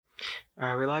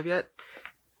Are we live yet?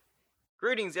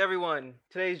 Greetings, everyone.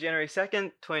 Today is January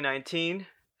 2nd, 2019.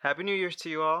 Happy New Year's to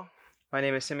you all. My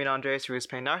name is Simeon Andres Ruiz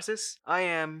Payne Narcis. I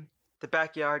am the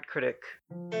Backyard Critic.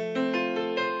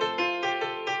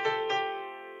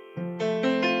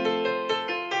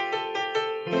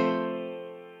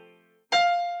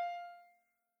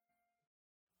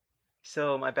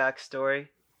 So, my backstory,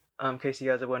 in case you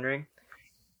guys are wondering.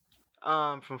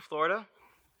 I'm from Florida.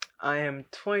 I am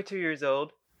 22 years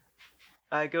old.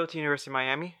 I go to University of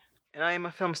Miami, and I am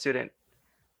a film student.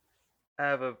 I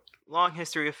have a long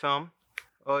history of film.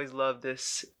 Always loved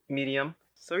this medium.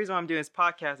 So the reason why I'm doing this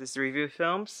podcast is to review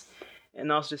films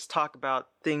and also just talk about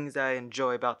things I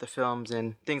enjoy about the films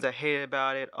and things I hate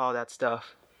about it, all that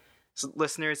stuff. So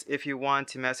listeners, if you want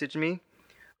to message me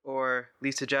or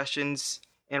leave suggestions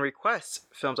and request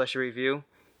films I should review,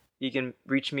 you can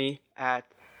reach me at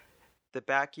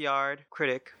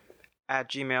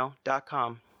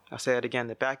thebackyardcritic@gmail.com. I'll say it again,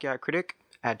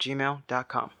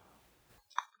 thebackyardcritic@gmail.com.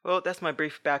 Well, that's my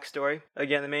brief backstory.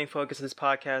 Again, the main focus of this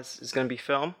podcast is going to be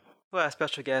film. We'll have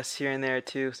special guests here and there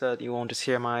too, so that you won't just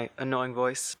hear my annoying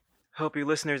voice. Hope you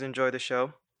listeners enjoy the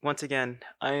show. Once again,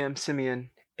 I am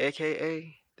Simeon,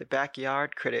 aka the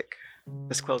Backyard Critic.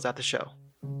 Let's close out the show.